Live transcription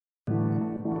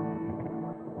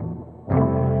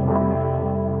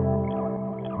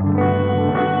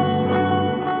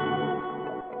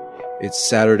It's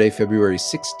Saturday, February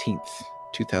 16th,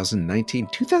 2019.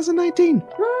 2019!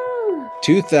 Woo!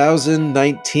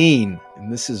 2019!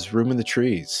 And this is Room in the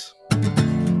Trees.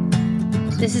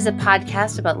 This is a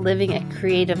podcast about living a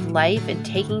creative life and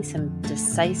taking some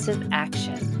decisive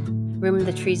action. Room in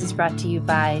the Trees is brought to you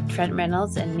by Trent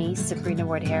Reynolds and me, Sabrina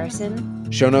Ward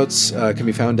Harrison. Show notes can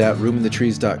be found at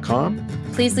roominthetrees.com.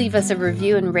 Please leave us a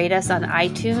review and rate us on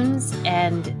iTunes.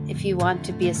 And if you want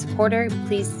to be a supporter,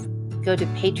 please go to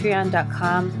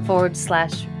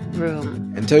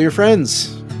patreon.com/room. And tell your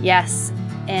friends. Yes.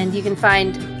 And you can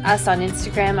find us on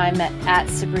Instagram. I'm at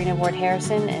Sabrina Ward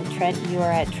Harrison. And Trent, you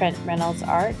are at Trent Reynolds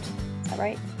Art. Is that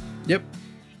right? Yep.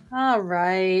 All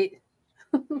right.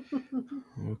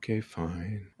 Okay,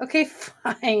 fine. Okay,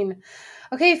 fine.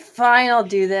 I'll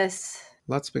do this.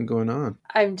 Lots been going on.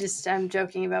 I'm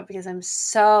joking about because I'm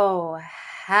so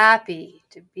happy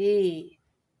to be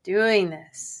doing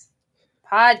this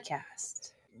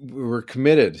podcast. We're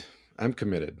committed. I'm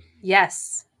committed.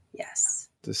 Yes.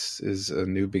 This is a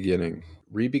new beginning.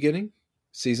 Re-beginning?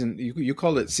 Season, you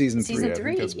called it season 3. Season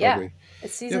 3, yeah. Probably...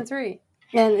 It's season 3.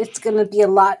 And it's going to be a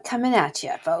lot coming at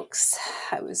you, folks.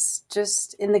 I was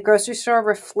just in the grocery store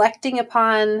reflecting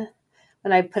upon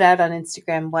when I put out on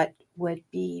Instagram what would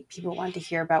be people want to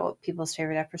hear about, what people's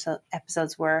favorite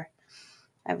episodes were.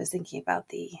 I was thinking about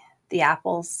the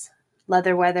apples,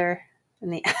 leather weather,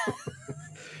 and the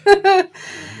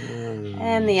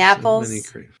and the apples,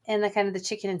 and the kind of the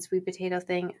chicken and sweet potato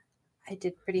thing. I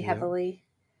did pretty heavily.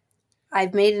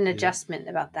 I've made an adjustment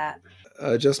about that.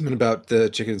 Adjustment about the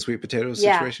chicken and sweet potato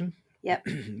situation? Yep.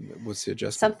 What's the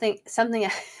adjustment? Something.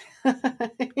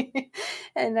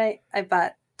 And I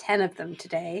bought 10 of them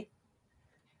today.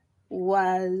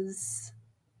 Was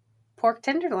pork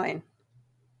tenderloin.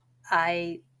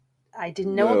 I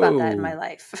didn't know about that in my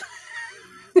life.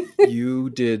 You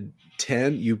did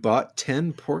 10? You bought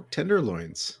 10 pork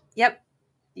tenderloins? Yep.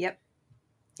 They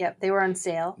were on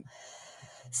sale.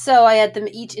 So I had them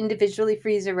each individually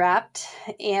freezer wrapped,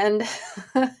 and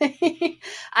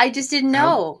I just didn't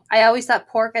know. I always thought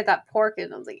pork, and I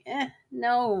was like,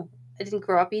 no. I didn't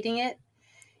grow up eating it,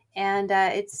 and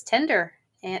it's tender,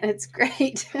 and it's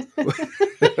great.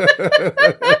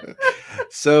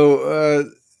 So,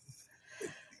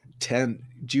 10.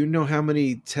 Do you know how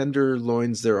many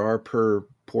tenderloins there are per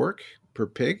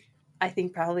pig? I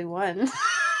think probably one.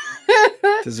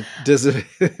 Does a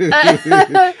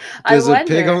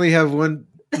pig only have one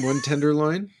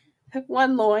tenderloin?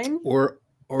 One loin? Or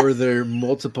are there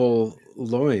multiple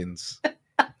loins?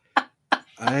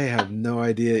 I have no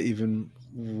idea even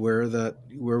where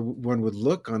one would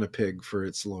look on a pig for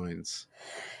its loins.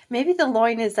 Maybe the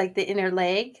loin is like the inner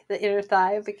leg, the inner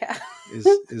thigh of the cow.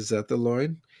 Is that the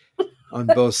loin? On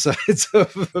both sides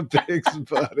of a pig's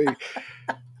body?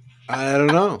 I don't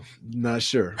know. Not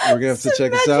sure. We're going to have to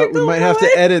check this out. We might have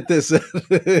to edit this.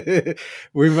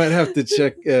 We might have to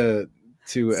check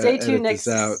stay tuned this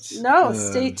out. No,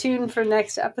 stay tuned for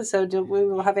next episode. We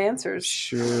will have answers.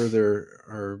 Sure, there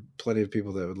are plenty of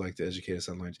people that would like to educate us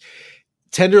on loins.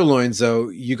 Tenderloins, though,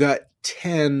 you got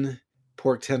 10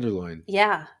 pork tenderloin.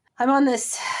 Yeah. I'm on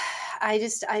this. I'm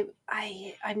just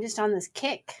on this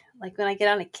kick. Like when I get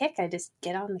on a kick, I just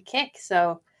get on the kick.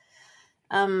 So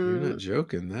you're not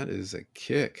joking. That is a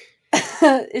kick.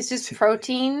 It's just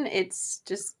protein. It's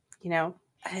just, I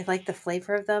like the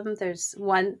flavor of them. There's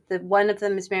one of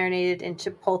them is marinated in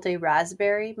chipotle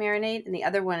raspberry marinade, and the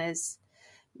other one is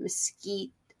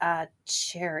mesquite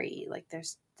cherry. Like they're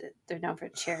known for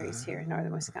cherries here in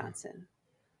northern Wisconsin.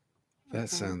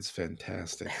 That sounds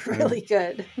fantastic. They're really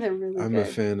good. They're really good. I'm a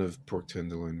fan of pork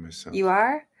tenderloin myself. You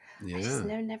are? Yeah. I just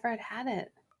never had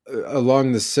it.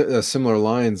 Along the similar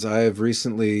lines, I have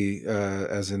recently,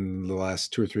 as in the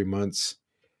last 2 or 3 months,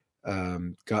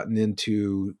 gotten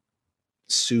into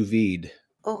sous vide.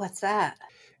 Oh, what's that?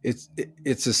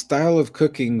 It's a style of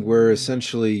cooking where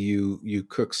essentially you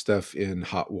cook stuff in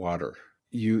hot water.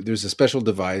 There's a special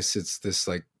device. It's this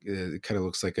it kind of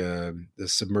looks like a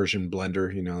submersion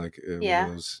blender, one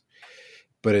of those.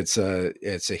 But it's a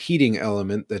heating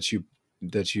element that you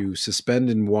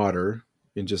suspend in water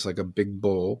in just like a big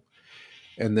bowl,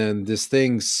 and then this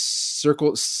thing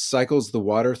cycles the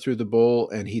water through the bowl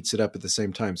and heats it up at the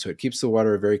same time, so it keeps the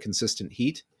water a very consistent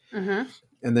heat. Mm-hmm.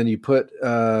 And then you put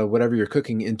whatever you're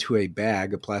cooking into a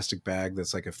plastic bag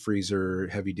that's like a freezer,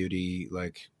 heavy duty,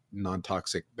 like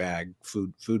non-toxic bag,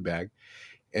 food bag,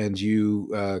 and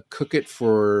you cook it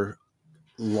for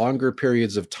longer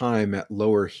periods of time at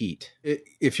lower heat.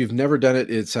 If you've never done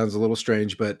it, it sounds a little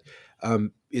strange, but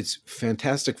it's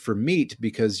fantastic for meat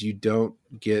because you don't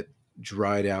get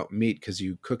dried out meat because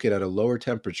you cook it at a lower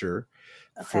temperature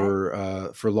Okay.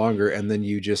 for longer, and then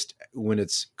you just, when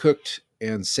it's cooked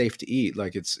and safe to eat,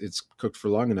 like it's cooked for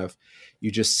long enough,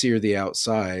 you just sear the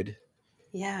outside,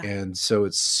 Yeah. and so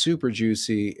it's super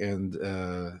juicy, and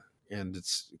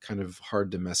it's kind of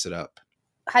hard to mess it up.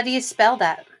 How do you spell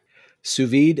that? Sous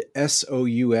vide,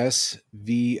 Sousvide,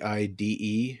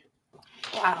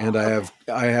 Wow. and I Okay. have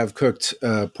I have cooked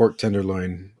pork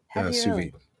tenderloin Have you sous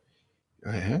really? vide.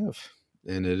 I have,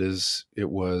 and it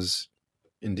was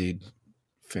indeed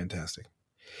fantastic.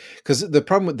 Because the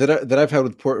problem that I've had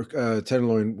with pork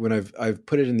tenderloin, when I've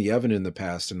put it in the oven in the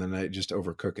past, and then I just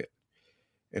overcook it,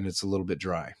 and it's a little bit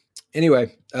dry.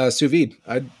 Anyway, sous vide,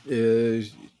 I'd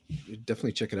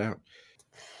definitely check it out.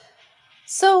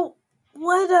 So,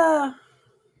 what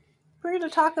we're going to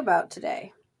talk about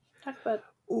today? Talk about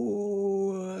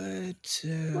What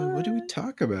do we what?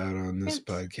 talk about on this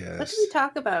What did we podcast?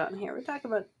 talk about on here? We talk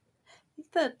about. I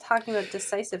think the talking about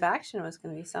decisive action was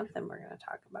going to be something we're going to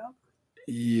talk about.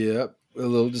 Yep, a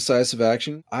little decisive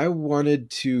action. I wanted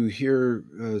to hear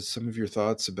some of your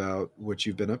thoughts about what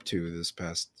you've been up to this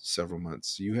past several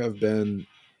months. You have been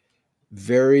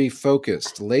very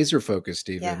focused, laser focused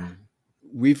Yeah. even.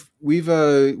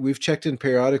 We've checked in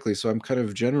periodically, so I'm kind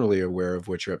of generally aware of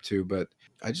what you're up to, but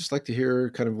I just like to hear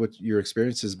kind of what your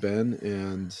experience has been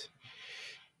and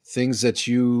things that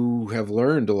you have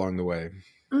learned along the way.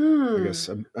 I Mm. guess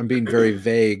I'm being very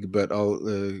vague, but I'll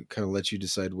kind of let you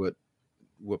decide what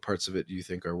parts of it you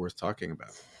think are worth talking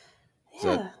about. Is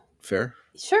that Yeah. fair?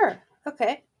 Sure.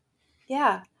 Okay.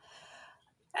 Yeah.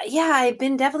 Yeah, I've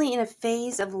been definitely in a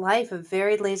phase of life of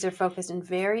very laser focused and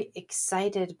very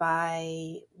excited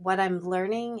by what I'm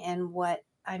learning and what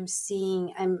I'm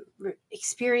seeing,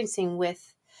 experiencing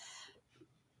with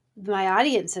my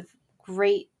audience of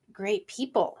great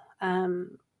people.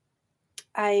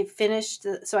 I finished,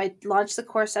 so I launched the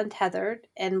course Untethered,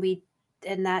 and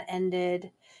that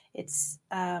ended. It's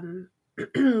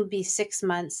be 6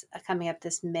 months coming up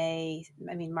this May.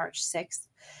 I mean March 6th,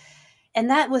 and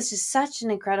that was just such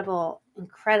an incredible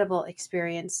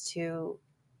experience to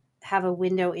have a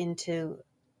window into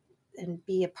and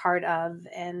be a part of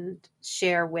and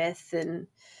share with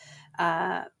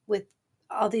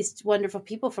all these wonderful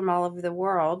people from all over the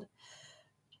world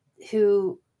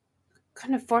who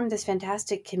kind of formed this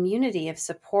fantastic community of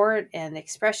support and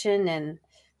expression and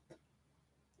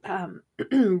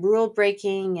rule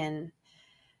breaking and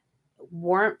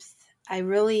warmth. I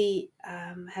really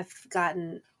have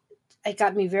gotten. It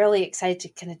got me really excited to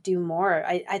kind of do more.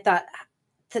 I thought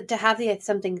to have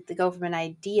something to go from an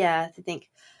idea to think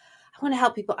I want to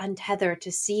help people untether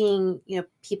to seeing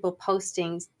people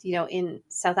posting in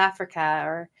South Africa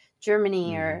or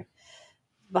Germany Mm-hmm. or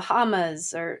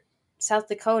Bahamas or South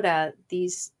Dakota,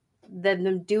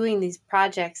 them doing these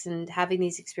projects and having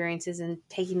these experiences and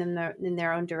taking them in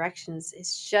their own directions.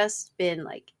 It's just been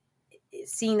like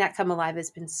seeing that come alive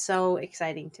has been so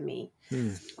exciting to me.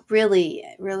 Hmm. Really,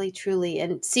 really, truly,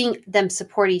 and seeing them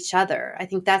support each other. I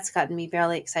think that's gotten me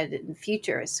really excited in the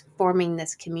future is forming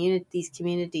these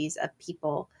communities of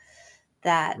people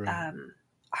that Right.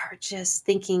 are just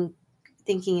thinking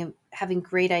of having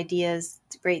great ideas,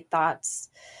 great thoughts,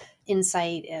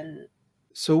 insight, and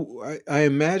So I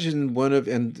imagine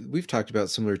and we've talked about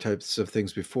similar types of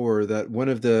things before, that one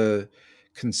of the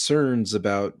concerns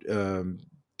about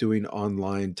doing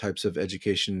online types of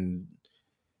education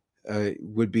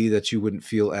would be that you wouldn't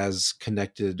feel as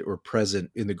connected or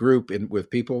present in the group and with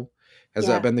people. Has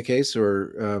that yeah, been the case,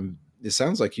 or it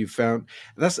sounds like you found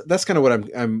that's kind of what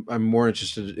I'm more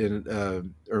interested in,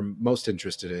 or most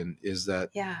interested in, is that,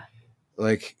 yeah.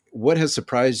 like, what has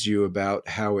surprised you about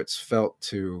how it's felt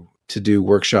to do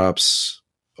workshops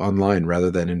online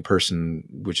rather than in person,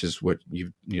 which is what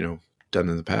you've done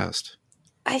in the past.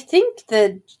 I think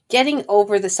the getting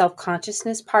over the self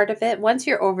consciousness part of it, once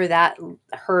you're over that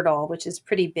hurdle, which is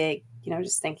pretty big,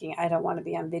 just thinking, I don't want to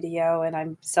be on video and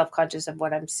I'm self conscious of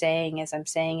what I'm saying as I'm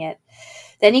saying it,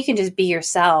 then you can just be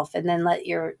yourself and then let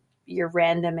your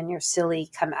random and your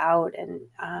silly come out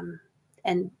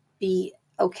and be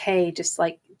okay, just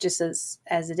as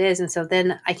it is. And so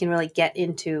then I can really get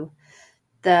into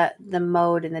the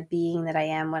mode and the being that I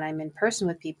am when I'm in person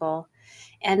with people.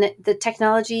 And the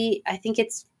technology, I think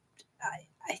it's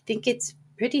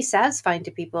pretty satisfying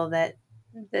to people that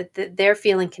they're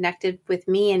feeling connected with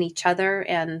me and each other,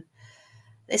 and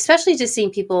especially just seeing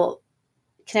people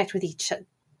connect with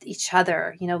each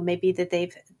other. Maybe that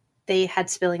they had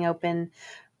Spilling Open,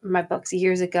 my books,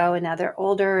 years ago, and now they're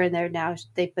older and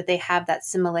but they have that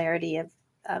similarity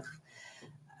of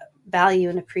value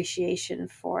and appreciation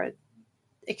for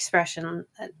expression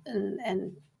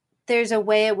and there's a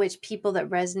way at which people that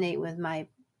resonate with my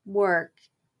work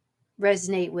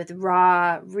resonate with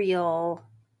raw, real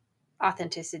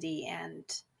authenticity, and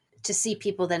to see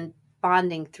people then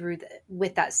bonding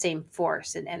with that same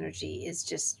force and energy is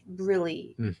just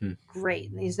really Mm-hmm. great.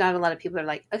 There's not a lot of people that are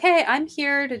like, okay, I'm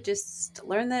here to just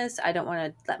learn this. I don't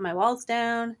want to let my walls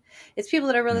down. It's people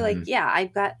that are really like, Mm-hmm. yeah,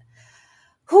 I've got,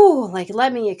 whoo, like,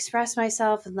 let me express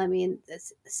myself and let me,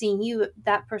 seeing you,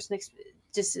 that person,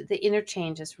 just the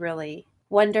interchange is really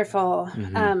wonderful.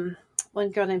 Mm-hmm.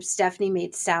 One girl named Stephanie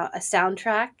made a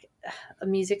soundtrack, a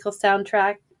musical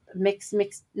soundtrack, mix,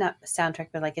 not a soundtrack,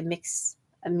 but like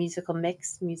a musical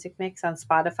music mix on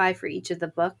Spotify for each of the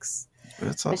books,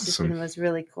 That's which just awesome. was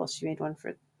really cool. She made one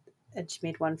for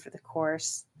the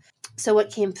course. So what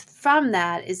came from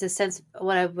that is a sense,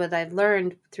 what I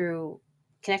learned through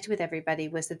connecting with everybody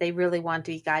was that they really want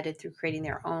to be guided through creating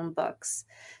their own books.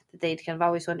 That they'd kind of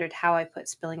always wondered how I put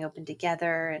Spilling Open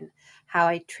together, and how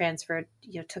I transferred,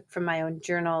 took from my own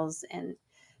journals and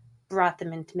brought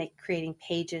them into creating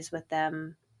pages with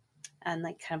them, and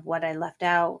like kind of what I left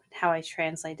out, how I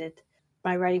translated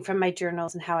my writing from my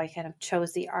journals, and how I kind of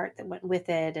chose the art that went with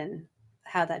it, and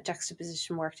how that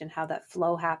juxtaposition worked, and how that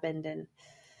flow happened. And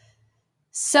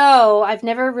so I've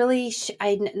never really,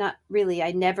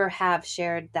 I never have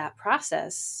shared that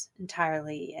process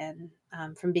entirely, and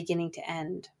from beginning to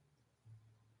end.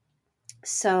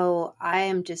 So I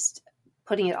am just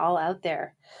putting it all out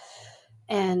there,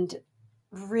 and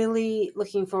really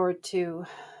looking forward to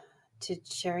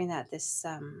sharing that this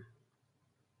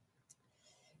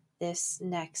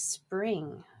next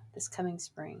spring, this coming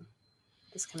spring,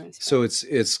 this coming So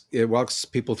spring. it walks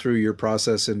people through your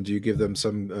process, and do you give them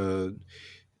some,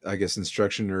 I guess,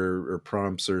 instruction or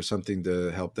prompts or something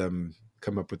to help them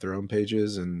come up with their own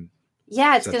pages? And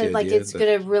Yeah, is that the idea? it's That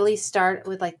gonna really start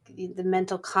with like the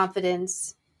mental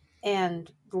confidence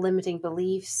and limiting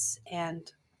beliefs,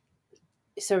 and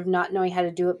sort of not knowing how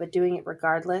to do it but doing it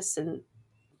regardless. And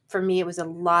for me, it was a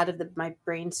lot of my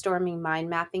brainstorming, mind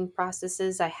mapping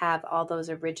processes. I have all those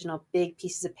original big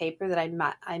pieces of paper that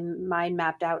I mind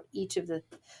mapped out each of the.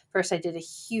 First, I did a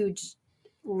huge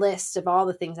list of all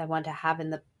the things I want to have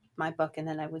in my book, and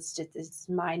then I was did this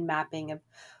mind mapping of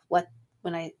what,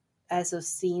 when I, as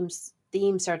those themes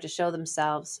start to show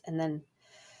themselves, and then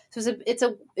so it's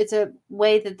a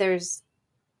way that there's,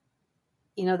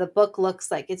 the book looks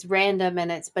like it's random,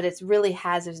 and but it's really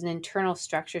there's an internal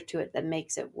structure to it that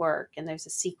makes it work, and there's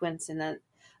a sequence and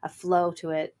a flow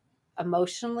to it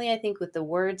emotionally, I think, with the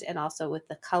words and also with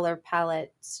the color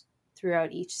palettes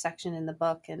throughout each section in the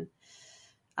book. And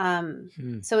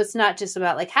hmm. so it's not just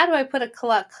about like, how do I put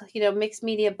a mixed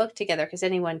media book together, because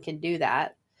anyone can do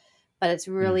that, but it's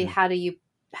really, Mm-hmm.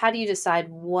 how do you decide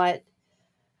what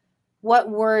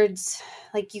words,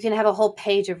 like, you can have a whole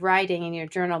page of writing in your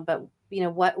journal, but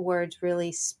what words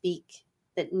really speak,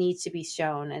 that needs to be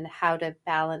shown, and how to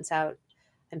balance out.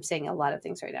 I'm saying a lot of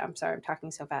things right now, I'm sorry, I'm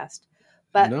talking so fast,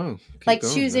 but No, keep like going.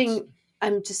 That's choosing,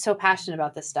 I'm just so passionate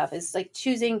about this stuff, is like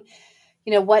choosing,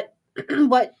 what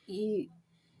what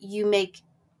you make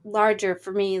larger.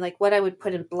 For me, like what I would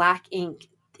put in black ink,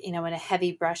 in a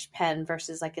heavy brush pen,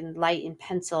 versus like in light in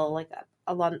pencil, like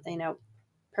along,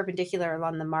 perpendicular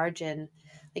along the margin,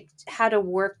 like how to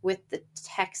work with the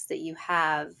text that you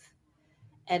have,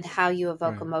 and how you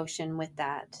evoke right. emotion with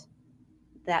that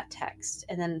text,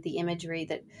 and then the imagery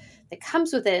that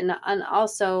comes with it. And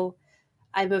also,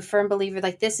 I'm a firm believer,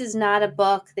 like, this is not a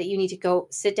book that you need to go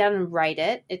sit down and write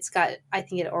it. I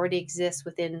think it already exists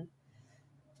within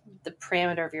the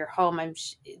parameter of your home.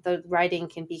 The writing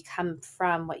can come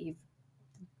from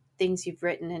things you've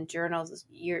written in journals.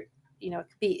 It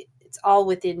could be, it's all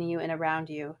within you and around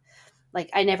you. Like,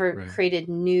 I never Right. created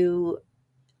new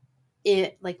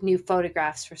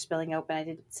photographs for Spilling Open. I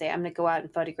didn't say, I'm going to go out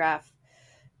and photograph,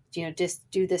 just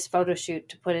do this photo shoot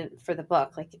to put in for the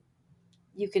book. Like,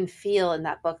 you can feel in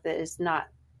that book that is not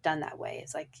done that way.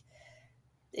 It's like,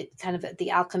 it kind of, the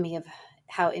alchemy of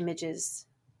how images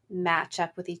match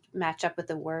up with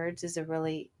the words is a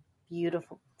really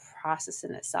beautiful process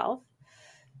in itself.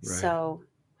 Right. So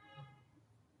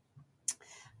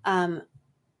um,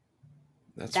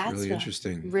 That's that's really what I'm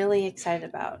interesting. really excited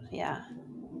about. Yeah.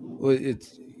 Well,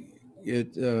 it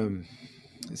it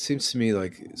seems to me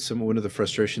like one of the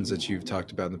frustrations that you've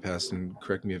talked about in the past, and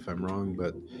correct me if I'm wrong,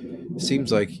 but it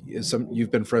seems like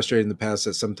you've been frustrated in the past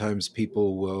that sometimes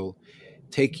people will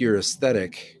take your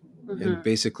aesthetic and Mm-hmm.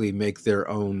 basically make their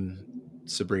own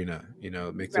Sabrina,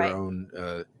 make their Right.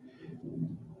 own,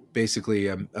 basically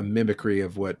a mimicry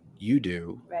of what you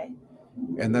do. Right.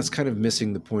 And that's kind of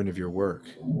missing the point of your work,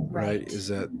 right? Right. Is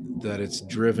that it's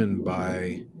driven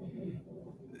by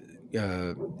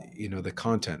uh, the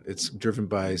content. It's driven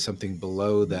by something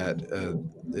below that,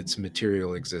 its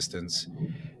material existence.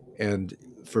 And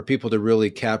for people to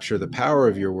really capture the power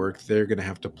of your work, they're going to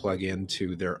have to plug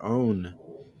into uh,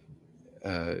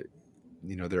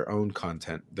 their own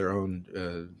content, their own.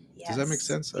 Does that make Yes,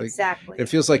 sense? Like, it exactly.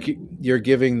 feels like you're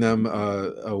giving them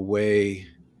a way,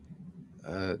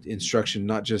 instruction,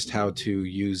 not just how to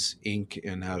use ink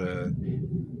and how to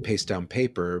paste down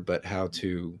paper, but how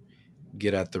to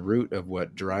get at the root of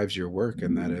what drives your work,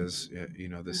 and that is,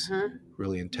 this Mm-hmm.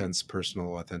 really intense,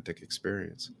 personal, authentic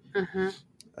experience. Mm-hmm.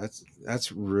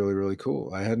 That's really, really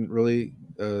cool. I hadn't really.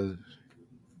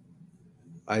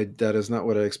 I That is not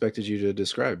what I expected you to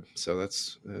describe. So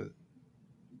that's, and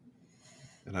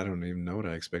I don't even know what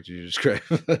I expected you to describe.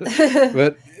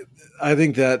 But I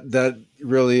think that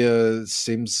really,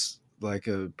 seems like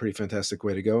a pretty fantastic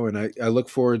way to go, and I look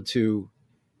forward to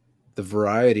the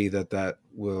variety that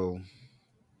will,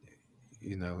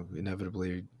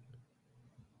 inevitably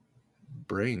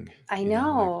bring. I Like,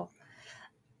 know.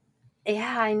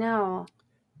 Yeah, I know.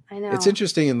 I it's know.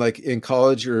 interesting, in like in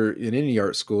college or in any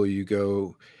art school you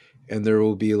go, and there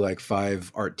will be like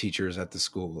five art teachers at the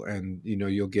school, and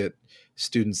you'll get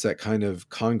students that kind of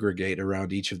congregate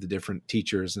around each of the different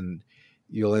teachers, and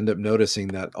you'll end up noticing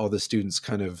that all the students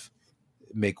kind of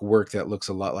make work that looks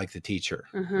a lot like the teacher,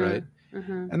 right? Mm-hmm.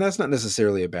 Mm-hmm. And that's not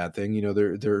necessarily a bad thing.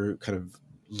 They're kind of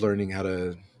learning how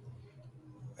to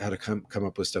come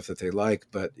up with stuff that they like,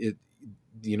 but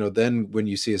then when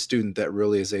you see a student that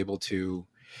really is able to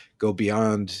go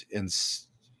beyond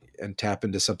and tap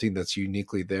into something that's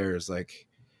uniquely theirs, like,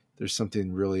 there's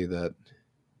something really that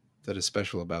is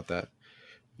special about that.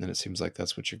 And it seems like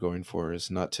that's what you're going for, is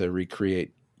not to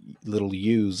recreate little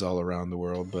yous all around the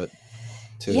world, but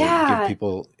to Yeah,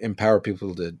 empower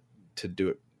people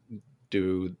to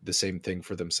do the same thing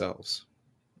for themselves.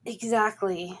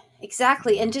 exactly.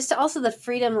 Exactly. And just also the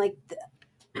freedom, like,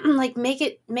 like make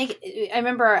it. I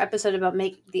remember our episode about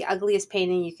make the ugliest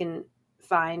painting you can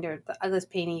find, or the ugliest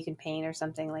painting you can paint, or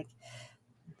something like.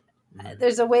 Right.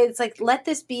 There's a way. It's like, let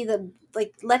this be the,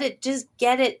 like, let it just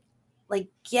get it, like,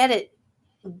 get it,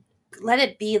 let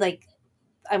it be like.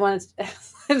 I wanted.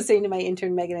 I was saying to my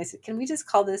intern Megan, I said, "Can we just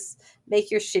call this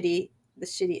make your shitty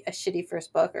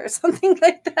first book," or something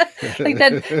like that? Like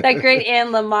that great Anne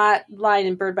Lamott line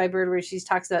in Bird by Bird where she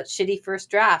talks about shitty first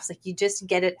drafts. Like, you just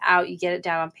get it out, you get it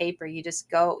down on paper, you just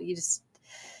go, you just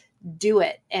do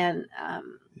it. And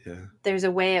Yeah. there's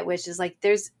a way at which is like,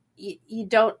 you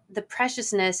don't, the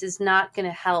preciousness is not going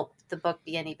to help the book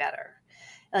be any better.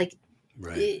 Like,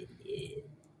 Right.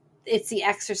 it's the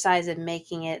exercise in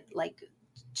making it, like,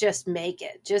 just make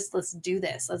it, just let's do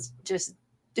this, let's just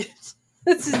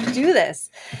let's just do this.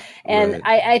 And Right.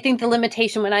 I think the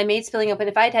limitation when I made Spilling Open,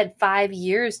 if I'd had 5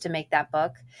 years to make that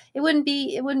book, it wouldn't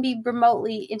be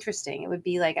remotely interesting. It would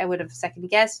be like I would have second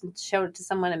guessed and showed it to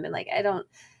someone and been like, I don't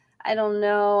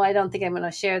know, I don't think I'm going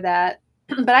to share that.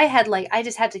 But I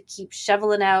just had to keep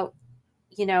shoveling out,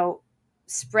 you know,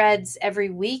 spreads every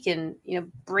week, and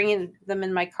bringing them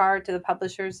in my car to the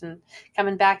publishers and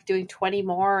coming back doing 20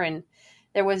 more. And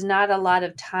there was not a lot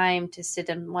of time to sit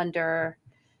and wonder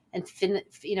and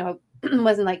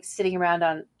wasn't like sitting around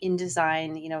on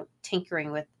InDesign,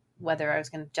 tinkering with whether I was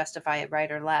going to justify it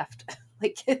right or left.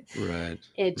 Like, Right.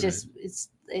 it Right. just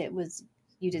it was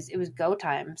it was go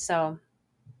time. So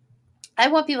I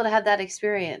want people to have that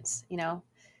experience,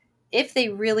 if they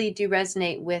really do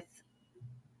resonate with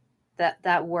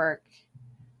that work.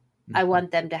 I Mhm.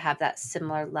 want them to have that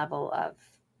similar level of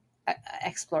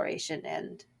exploration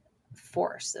and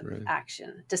force of Right.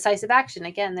 action, decisive action.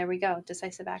 Again, there we go,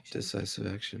 decisive action.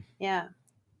 Decisive action. Yeah.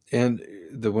 And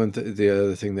the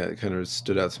other thing that kind of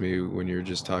stood out to me when you're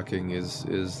just talking is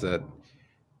that,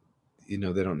 they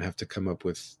don't have to come up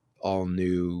with all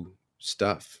new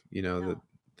stuff. That No.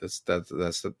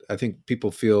 I think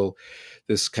people feel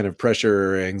this kind of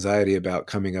pressure or anxiety about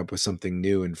coming up with something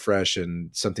new and fresh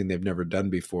and something they've never done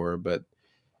before. But,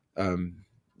 um,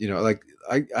 like,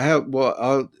 I have,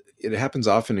 well, it happens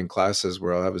often in classes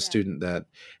where I'll have a Yeah. student that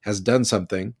has done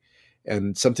something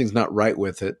and something's not right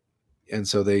with it. And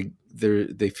so they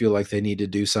feel like they need to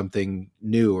do something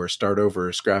new or start over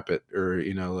or scrap it, or,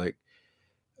 like,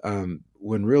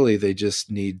 when really they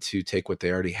just need to take what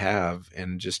they already have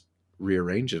and just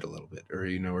rearrange it a little bit, or,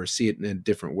 or see it in a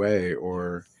different way,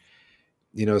 or,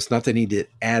 Yes. it's not they need to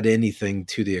add anything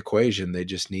to the equation. They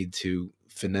just need to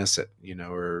finesse it,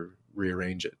 or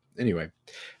rearrange it. Anyway,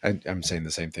 I'm saying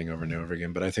the same thing over and over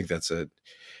again, but I think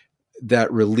that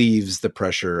relieves the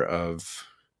pressure of,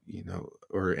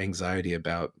 or anxiety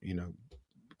about,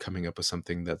 coming up with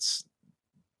something that's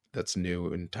that's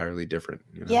new, entirely different.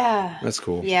 Yeah. That's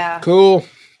cool. Yeah. Cool.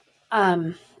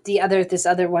 This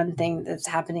other one thing that's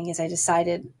happening is I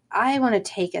decided I want to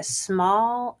take I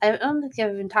don't think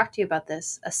I've even talked to you about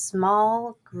this, a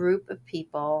small group of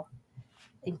people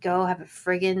and go have a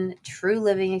friggin' true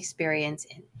living experience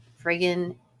in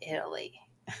friggin' Italy.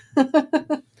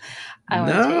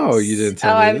 No, you didn't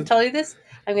tell me. I haven't told you this.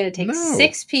 I'm going to take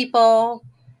 6 people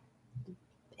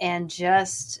and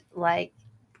just like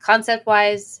concept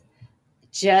wise,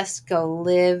 just go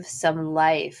live some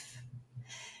life.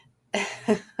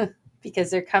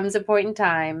 Because there comes a point in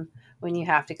time when you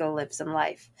have to go live some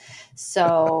life.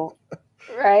 So,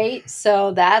 right?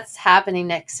 So that's happening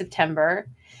next September.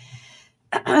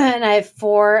 And I have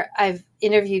I've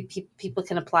interviewed people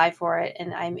can apply for it,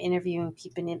 and I'm interviewing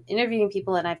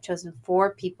people, and I've chosen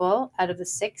 4 people out of the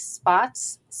 6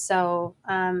 spots. So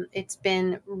it's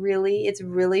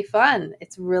really fun.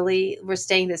 We're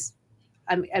staying this.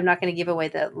 I'm not going to give away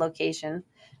the location,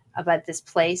 but this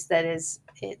place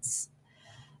it's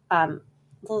a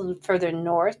little further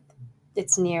north.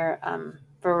 It's near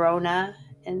Verona,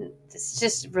 and it's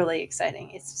just really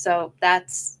exciting.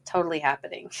 That's totally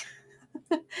happening.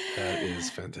 That is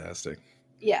fantastic.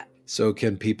 Yeah. So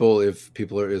can if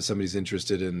somebody's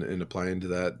interested in applying to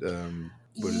that,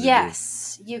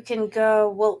 yes, you can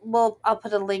go. I'll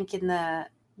put a link in the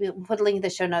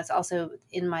show notes. Also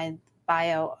in my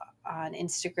bio on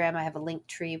Instagram, I have a link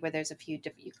tree where there's a few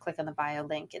different, you click on the bio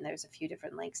link and there's a few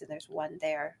different links, and there's one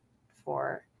there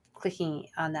for clicking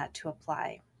on that to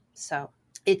apply. So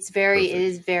it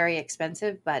is very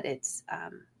expensive, but it's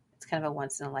kind of a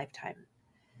once in a lifetime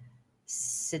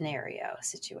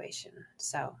situation.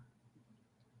 So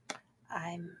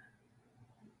I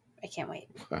can't wait.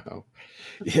 Wow.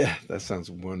 Yeah, that sounds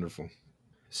wonderful.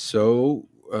 So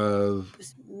go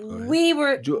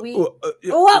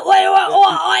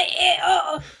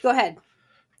ahead.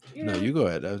 No, you go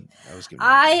ahead.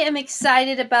 I am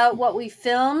excited about what we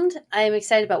filmed. I am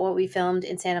excited about what we filmed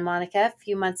in Santa Monica a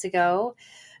few months ago.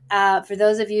 For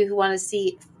those of you who want to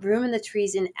see Room in the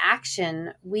Trees in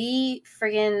action, we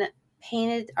friggin'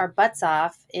 painted our butts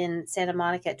off in Santa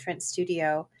Monica at Trent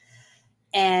Studio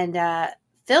and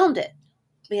filmed it.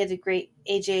 We had a great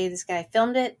AJ, this guy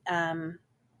filmed it.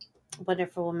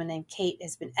 Wonderful woman named Kate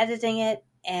has been editing it,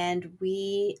 and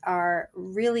we are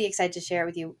really excited to share it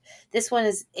with you. This one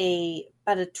is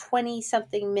about a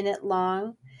 20-something minute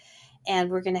long,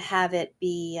 and we're going to have it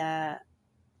be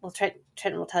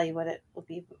Trent will tell you what it will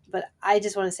be, but I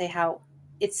just want to say how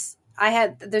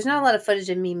there's not a lot of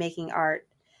footage of me making art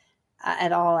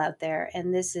at all out there,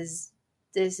 and this has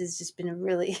just been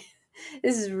really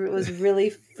was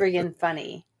really friggin'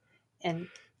 funny. And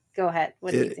go ahead.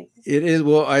 What do you think? It is.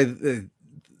 Well,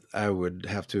 I would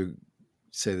have to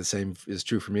say the same is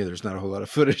true for me. There's not a whole lot of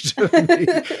footage of me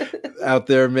out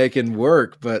there making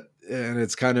work, and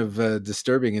it's kind of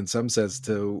disturbing in some sense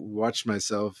to watch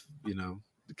myself,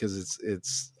 because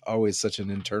it's always such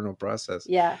an internal process.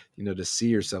 Yeah. To see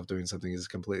yourself doing something is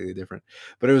completely different.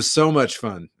 But it was so much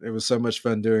fun. It was so much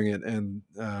fun doing it, and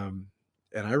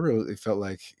I really felt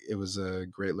like it was a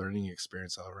great learning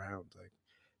experience all around. Like,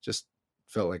 just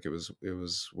felt like it was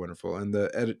wonderful. And the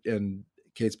edit, and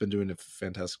Kate's been doing a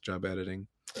fantastic job editing.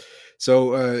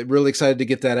 So really excited to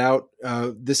get that out.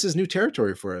 This is new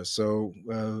territory for us. So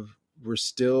we're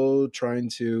still trying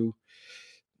to,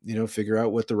 figure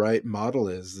out what the right model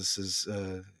is. This is,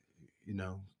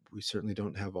 we certainly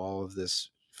don't have all of this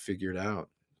figured out.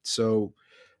 So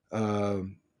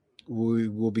we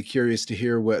will be curious to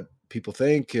hear what people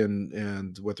think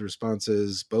and what the response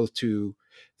is, both to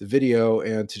the video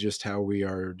and to just how we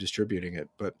are distributing it.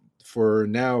 But for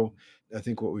now, I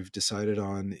think what we've decided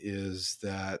on is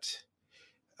that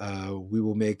we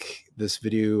will make this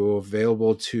video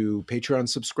available to Patreon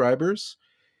subscribers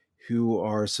who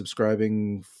are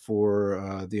subscribing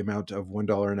for the amount of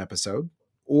 $1 an episode.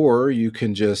 Or you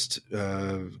can just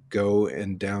go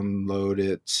and download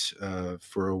it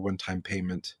for a one-time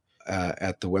payment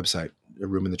at the website,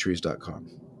 roominthetrees.com.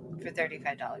 For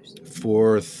 $35.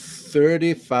 For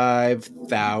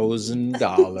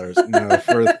 $35,000. No,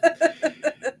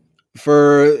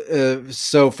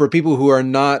 so for people who are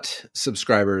not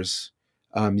subscribers,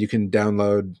 you can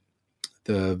download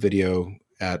the video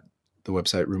at the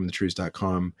website,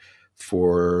 roominthetrees.com,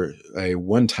 for a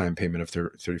one-time payment of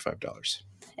 $35.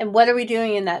 And what are we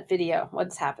doing in that video?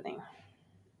 What's happening?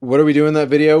 What are we doing in that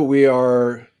video? We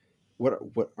are...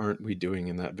 What aren't we doing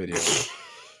in that video?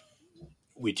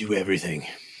 We do everything.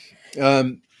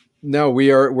 No,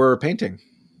 we're painting.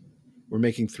 We're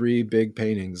making 3 big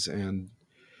paintings and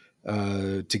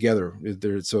together.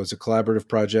 So it's a collaborative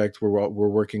project. We're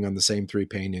working on the same 3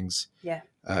 paintings. Yeah.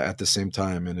 at the same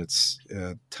time, and it's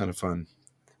a ton of fun.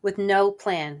 With no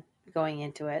plan going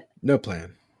into it. No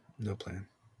plan. No plan.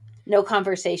 No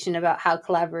conversation about how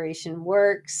collaboration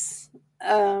works.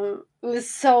 It was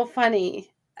so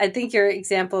funny. I think your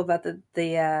example about the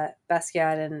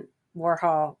Basquiat and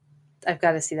Warhol, I've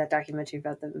got to see that documentary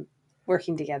about them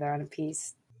working together on a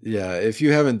piece. Yeah, if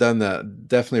you haven't done that,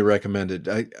 definitely recommend it.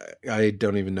 I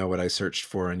don't even know what I searched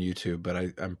for on YouTube, but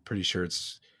I'm pretty sure it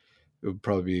would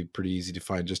probably be pretty easy to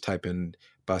find. Just type in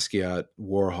Basquiat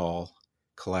Warhol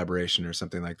collaboration or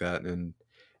something like that, and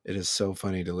it is so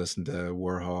funny to listen to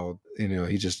Warhol. You know,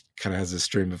 he just kind of has a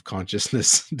stream of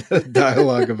consciousness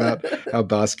dialogue about how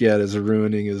Basquiat is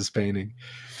ruining his painting.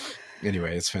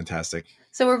 Anyway, it's fantastic.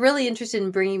 So we're really interested in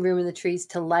bringing Room in the Trees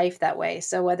to life that way.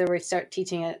 So whether we start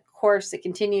teaching a course that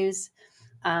continues,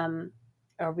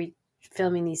 or we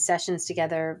filming these sessions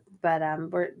together, but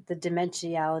we're the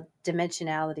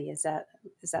dimensionality, is that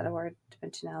a word?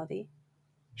 Dimensionality.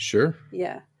 Sure.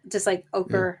 Yeah, just like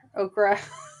okra. Okra.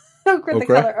 The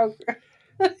color okra.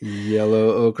 Yellow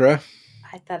okra.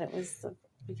 I thought it was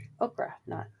okra,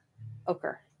 not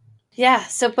ochre. Yeah.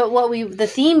 So, but the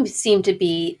theme seemed to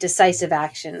be decisive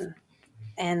action,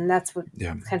 and that's what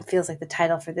kind of feels like the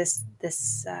title for this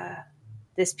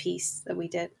piece that we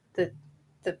did, the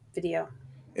video.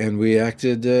 And we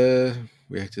acted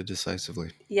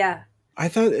decisively. Yeah. I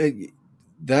thought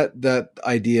that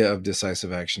idea of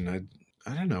decisive action,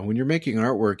 I don't know, when you're making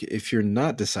artwork, if you're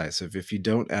not decisive, if you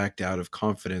don't act out of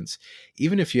confidence,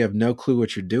 even if you have no clue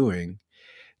what you're doing,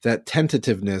 that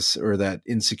tentativeness or that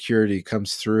insecurity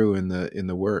comes through in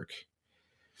the work.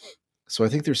 So I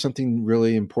think there's something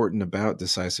really important about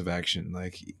decisive action.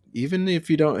 Like, even if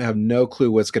you don't have no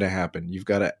clue what's going to happen, you've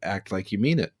got to act like you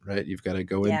mean it, right? You've got to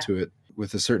go into it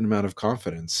with a certain amount of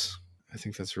confidence. I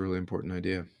think that's a really important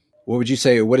idea. What would you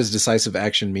say? What does decisive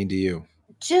action mean to you?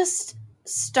 Just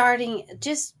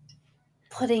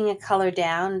putting a color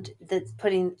down,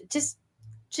 just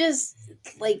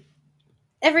like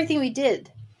everything we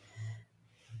did.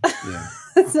 Yeah.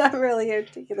 It's not really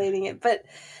articulating it, but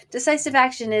decisive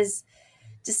action is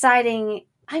deciding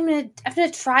I'm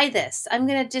gonna try this. I'm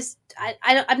not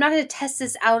gonna test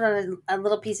this out on a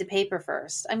little piece of paper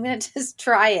first. I'm gonna just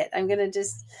try it. I'm gonna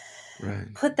just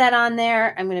put that on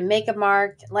there. I'm gonna make a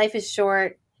mark. Life is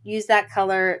short. Use that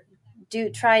color.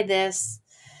 Try this.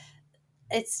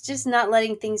 It's just not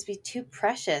letting things be too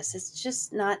precious. It's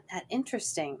just not that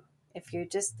interesting. If you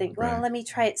just think, well, let me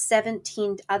try it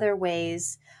 17 other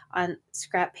ways on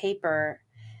scrap paper,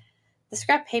 the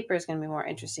scrap paper is going to be more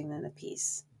interesting than the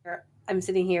piece. I'm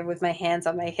sitting here with my hands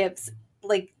on my hips,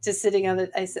 like just sitting on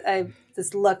it. I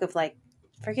this look of like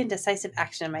freaking decisive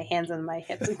action, and my hands on my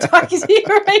hips. I'm talking to you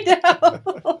right now.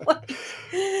 Like,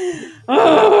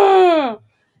 oh,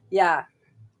 yeah.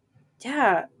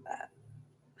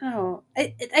 Oh,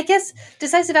 I guess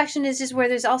decisive action is just where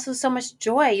there's also so much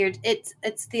joy.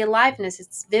 It's the aliveness.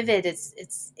 It's vivid.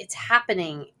 It's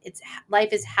happening.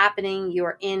 Life is happening.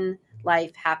 You're in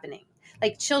life happening.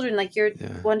 Like children, like your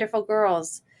wonderful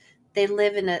girls, they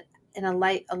live in a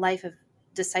life of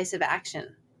decisive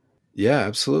action. Yeah,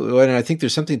 absolutely. And I think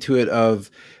there's something to it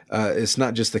of it's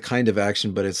not just the kind of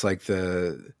action, but it's like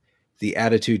the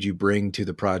attitude you bring to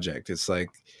the project. It's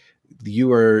like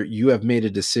you have made a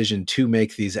decision to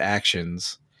make these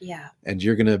actions. Yeah. And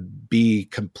you're going to be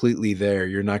completely there.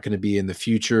 You're not going to be in the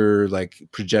future, like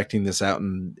projecting this out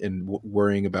and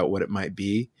worrying about what it might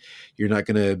be. You're not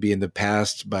going to be in the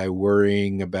past by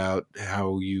worrying about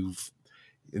how you've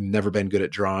never been good at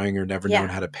drawing or never known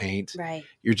how to paint. Right.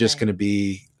 You're just going to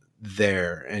be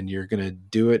there, and you're going to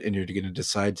do it, and you're going to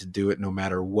decide to do it no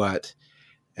matter what.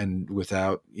 And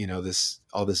without,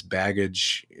 all this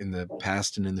baggage in the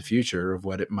past and in the future of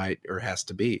what it might or has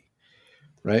to be.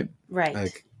 Right. Right.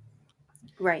 Like,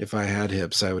 right. If I had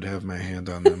hips, I would have my hand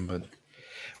on them. But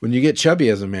when you get chubby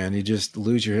as a man, you just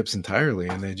lose your hips entirely.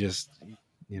 And they just,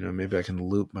 maybe I can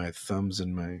loop my thumbs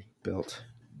in my belt,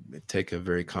 take a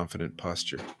very confident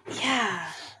posture. Yeah.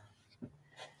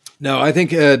 No, I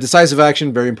think decisive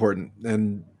action, very important.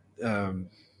 And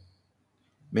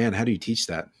man, how do you teach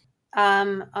that?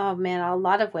 Oh man, a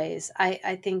lot of ways.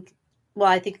 I think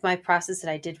my process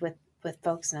that I did with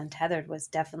folks and Untethered was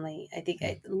definitely,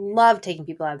 I love taking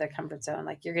people out of their comfort zone.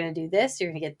 Like, you're going to do this, you're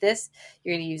going to get this,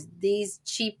 you're going to use these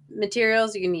cheap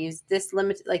materials, you're going to use this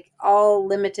limited, like all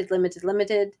limited.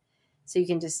 So you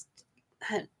can just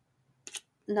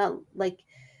not like,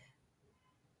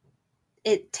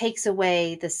 it takes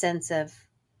away the sense of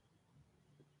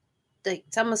like,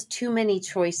 it's almost too many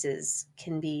choices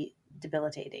can be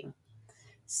debilitating.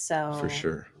 So for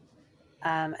sure.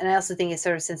 And I also think it's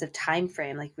sort of a sense of time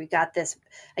frame. Like we got this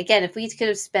again, if we could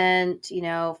have spent,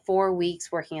 4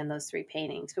 weeks working on those 3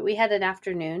 paintings, but we had an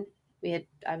afternoon.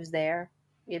 I was there.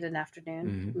 We had an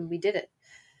afternoon and we did it.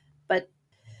 But,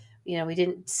 we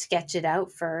didn't sketch it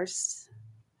out first.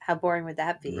 How boring would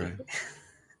that be? Right.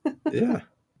 Yeah.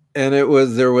 And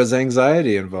there was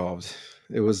anxiety involved.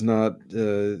 It was not,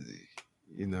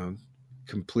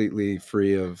 completely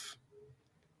free of.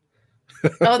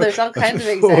 Oh, there's all kinds of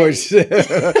anxiety.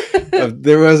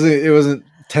 It wasn't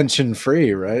tension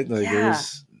free, right? Like it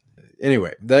was.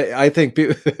 Anyway, I think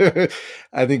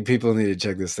people need to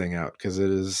check this thing out because it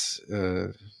is.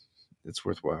 It's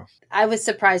worthwhile. I was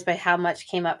surprised by how much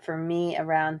came up for me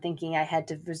around thinking I had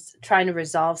to trying to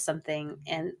resolve something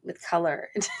and with color.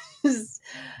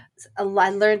 I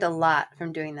learned a lot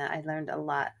from doing that. I learned a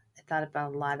lot. I thought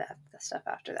about a lot of the stuff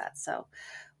after that. So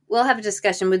we'll have a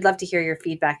discussion. We'd love to hear your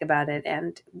feedback about it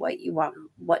and what you want.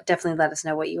 Definitely let us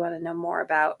know what you want to know more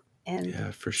about and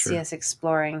for sure. See us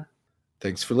exploring.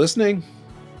 Thanks for listening.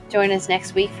 Join us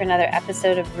next week for another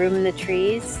episode of Room in the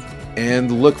Trees.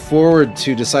 And look forward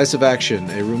to Decisive Action,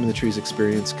 a Room in the Trees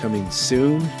experience coming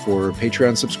soon for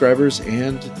Patreon subscribers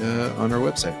and on our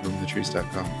website,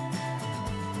 roominthetrees.com.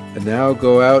 And now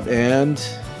go out and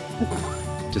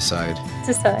decide.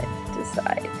 Decide.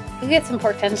 You get some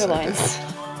pork tenderloins.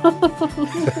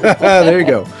 There you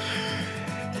go.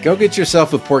 Go get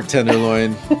yourself a pork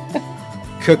tenderloin.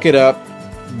 Cook it up.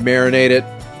 Marinate it.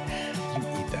 You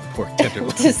eat that pork tenderloin.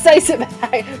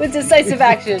 With decisive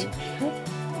action.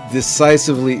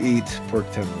 Decisively eat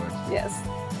pork tenderloin. Yes.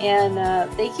 And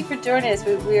thank you for joining us.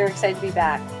 We are excited to be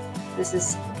back. This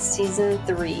is season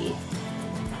 3.